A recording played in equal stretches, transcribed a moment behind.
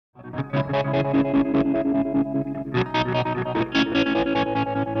G'day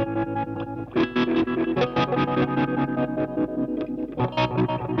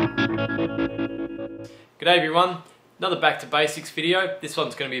everyone, another back to basics video. This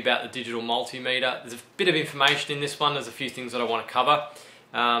one's going to be about the digital multimeter. There's a bit of information in this one, there's a few things that I want to cover.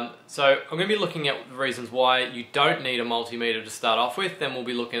 So I'm going to be looking at the reasons why you don't need a multimeter to start off with, then we'll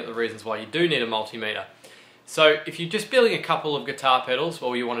be looking at the reasons why you do need a multimeter. So if you're just building a couple of guitar pedals,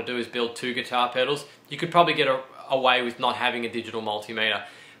 all you want to do is build 2 guitar pedals, you could probably get away with not having a digital multimeter.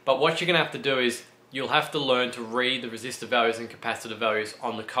 But what you're going to have to do is you'll have to learn to read the resistor values and capacitor values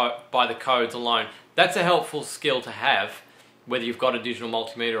on the by the codes alone. That's a helpful skill to have, whether you've got a digital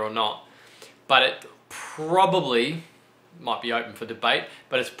multimeter or not. But it probably, might be open for debate,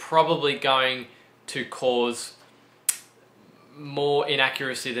 but it's probably going to cause more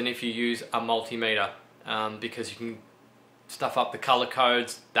inaccuracy than if you use a multimeter, because you can stuff up the color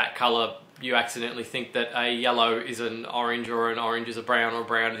codes. That color, you accidentally think that a yellow is an orange, or an orange is a brown, or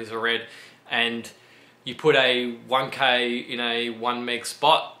brown is a red, and you put a 1K in a 1 meg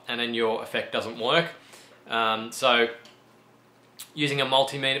spot and then your effect doesn't work. So using a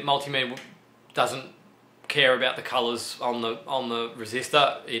multimeter doesn't care about the colors on the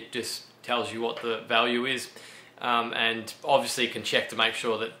resistor. It just tells you what the value is, and obviously you can check to make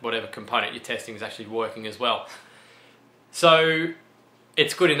sure that whatever component you're testing is actually working as well. So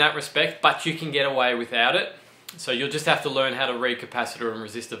it's good in that respect, but you can get away without it. So you'll just have to learn how to read capacitor and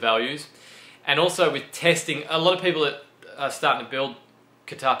resistor values. And also with testing, a lot of people that are starting to build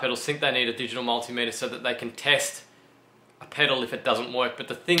guitar pedals think they need a digital multimeter so that they can test a pedal if it doesn't work. But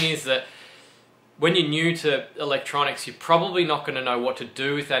the thing is that when you're new to electronics, you're probably not going to know what to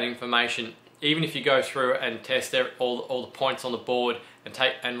do with that information. Even if you go through and test all the points on the board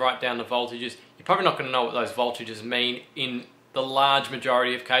and write down the voltages, you're probably not going to know what those voltages mean in the large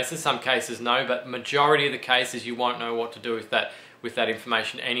majority of cases. Some cases no, but majority of the cases you won't know what to do with that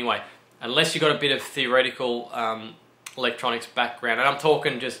information anyway. Unless you've got a bit of theoretical electronics background, and I'm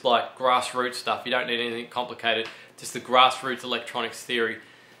talking just like grassroots stuff. You don't need anything complicated, just the grassroots electronics theory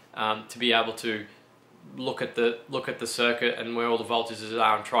to be able to look at the circuit and where all the voltages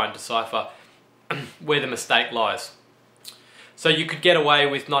are and try and decipher where the mistake lies. So you could get away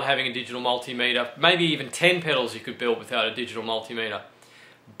with not having a digital multimeter, maybe even 10 pedals you could build without a digital multimeter.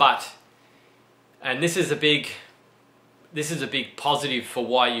 But, and this is a big positive for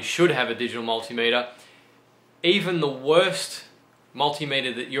why you should have a digital multimeter, even the worst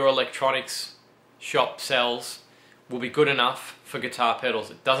multimeter that your electronics shop sells will be good enough for guitar pedals.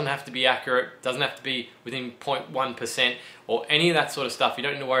 It doesn't have to be accurate, it doesn't have to be within 0.1% or any of that sort of stuff. You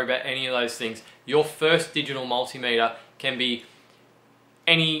don't need to worry about any of those things. Your first digital multimeter can be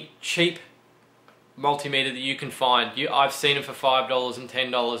any cheap multimeter that you can find. I've seen them for $5 and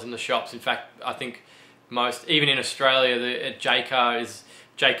 $10 in the shops. In fact, I think most, even in Australia, JCar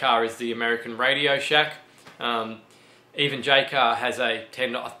is the American Radio Shack. Even JCar has a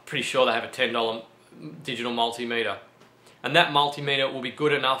 $10, I'm pretty sure they have a $10 digital multimeter. And that multimeter will be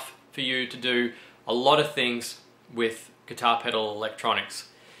good enough for you to do a lot of things with guitar pedal electronics.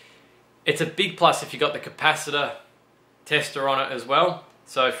 It's a big plus if you've got the capacitor tester on it as well.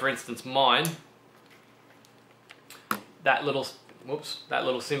 So for instance mine, that little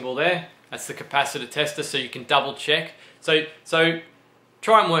symbol there, that's the capacitor tester, so you can double check. So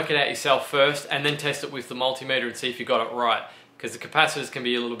try and work it out yourself first and then test it with the multimeter and see if you got it right, because the capacitors can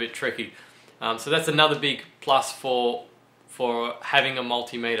be a little bit tricky. So that's another big plus for having a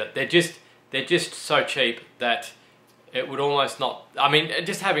multimeter. They're just so cheap that it would almost not, I mean,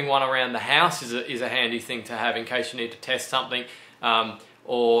 just having one around the house is a handy thing to have in case you need to test something,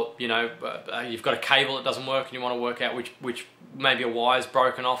 or you know, you've got a cable that doesn't work and you want to work out which maybe a wire's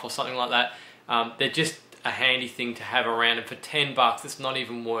broken off or something like that. They're just a handy thing to have around, and for 10 bucks it's not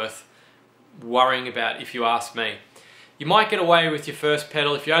even worth worrying about, if you ask me. You might get away with your first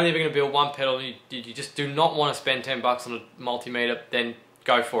pedal. If you're only ever going to build one pedal and you just do not want to spend 10 bucks on a multimeter, then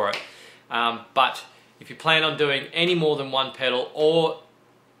go for it. But if you plan on doing any more than one pedal, or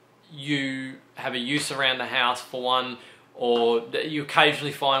you have a use around the house for one, or you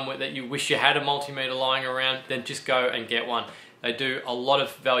occasionally find that you wish you had a multimeter lying around, then just go and get one. They do a lot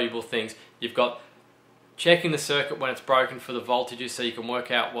of valuable things. You've got checking the circuit when it's broken for the voltages so you can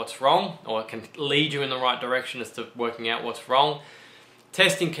work out what's wrong, or it can lead you in the right direction as to working out what's wrong.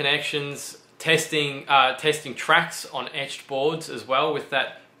 Testing connections, testing tracks on etched boards as well with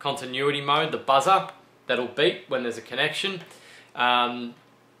that continuity mode, the buzzer that'll beep when there's a connection.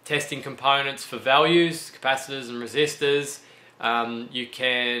 Testing components for values, capacitors and resistors. You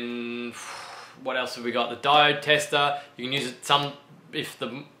can, what else have we got? The diode tester. You can use it, some if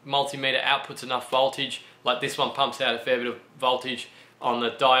the multimeter outputs enough voltage, like this one pumps out a fair bit of voltage on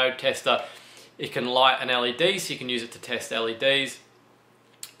the diode tester, it can light an LED, so you can use it to test LEDs.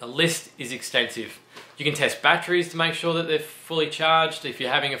 The list is extensive. You can test batteries to make sure that they're fully charged. If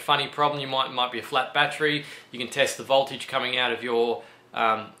you're having a funny problem, might be a flat battery. You can test the voltage coming out of your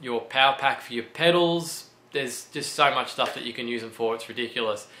power pack for your pedals. There's just so much stuff that you can use them for, it's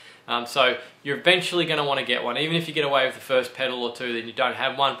ridiculous. So you're eventually going to want to get one. Even if you get away with the first pedal or two, then you don't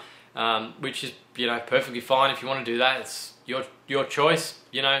have one, which is, you know, perfectly fine. If you want to do that, it's your choice.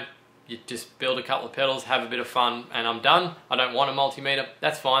 You know, you just build a couple of pedals, have a bit of fun, and I'm done. I don't want a multimeter.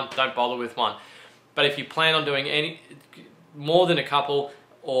 That's fine. Don't bother with one. But if you plan on doing any more than a couple,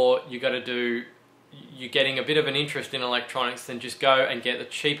 or you're getting a bit of an interest in electronics, then just go and get the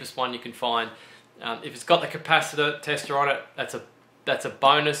cheapest one you can find. If it's got the capacitor tester on it, that's a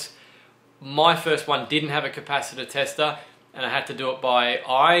bonus. My first one didn't have a capacitor tester, and I had to do it by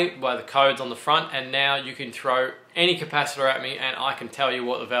the codes on the front, and now you can throw any capacitor at me and I can tell you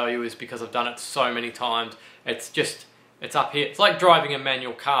what the value is because I've done it so many times. It's up here. It's like driving a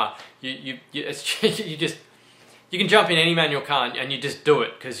manual car. You can jump in any manual car and you just do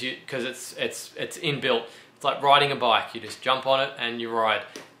it because it's inbuilt. It's like riding a bike. You just jump on it and you ride,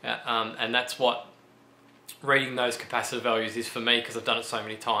 and that's what reading those capacitor values is for me, because I've done it so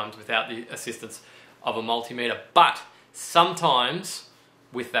many times without the assistance of a multimeter. But sometimes,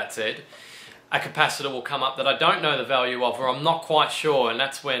 with that said, a capacitor will come up that I don't know the value of, or I'm not quite sure, and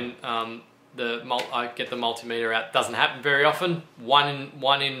that's when I get the multimeter out. It doesn't happen very often. One in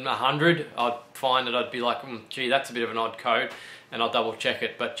 100, I'd find that I'd be like, gee, that's a bit of an odd code, and I'll double check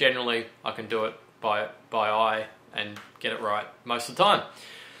it. But generally, I can do it by eye and get it right most of the time.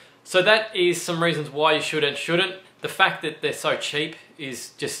 So that is some reasons why you should and shouldn't. The fact that they're so cheap is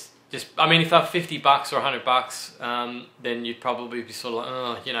just I mean, if they're $50 or $100, then you'd probably be sort of like,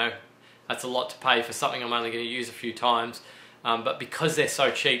 oh, you know, that's a lot to pay for something I'm only going to use a few times. But because they're so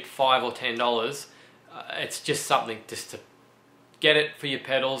cheap, $5 or $10, it's just something just to get it for your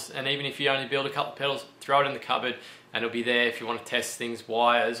pedals. And even if you only build a couple of pedals, throw it in the cupboard and it'll be there if you want to test things,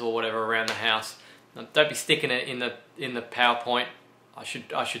 wires or whatever around the house. Don't be sticking it in the PowerPoint, I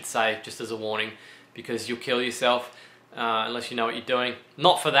should say, just as a warning, because you'll kill yourself unless you know what you're doing.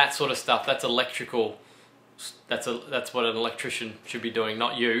 Not for that sort of stuff. That's electrical. That's what an electrician should be doing,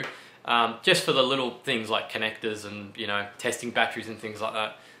 not you. Just for the little things like connectors and, you know, testing batteries and things like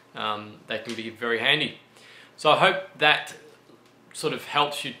that, they can be very handy. So I hope that sort of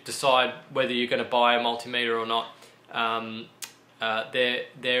helps you decide whether you're going to buy a multimeter or not.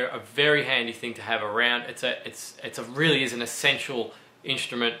 They're a very handy thing to have around. It's really is an essential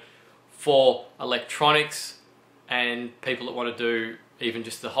instrument for electronics and people that want to do, even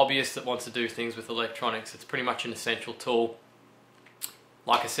just the hobbyists that wants to do things with electronics. It's pretty much an essential tool.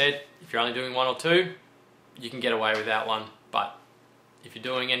 Like I said, if you're only doing one or two, you can get away without one. But if you're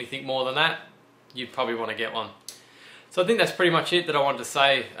doing anything more than that, you'd probably want to get one. So I think that's pretty much it that I wanted to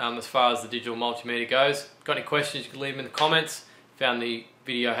say as far as the digital multimeter goes. Got any questions, you can leave them in the comments. Found the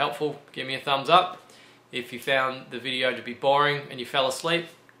video helpful, give me a thumbs up. If you found the video to be boring and you fell asleep,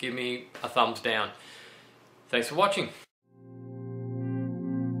 give me a thumbs down. Thanks for watching.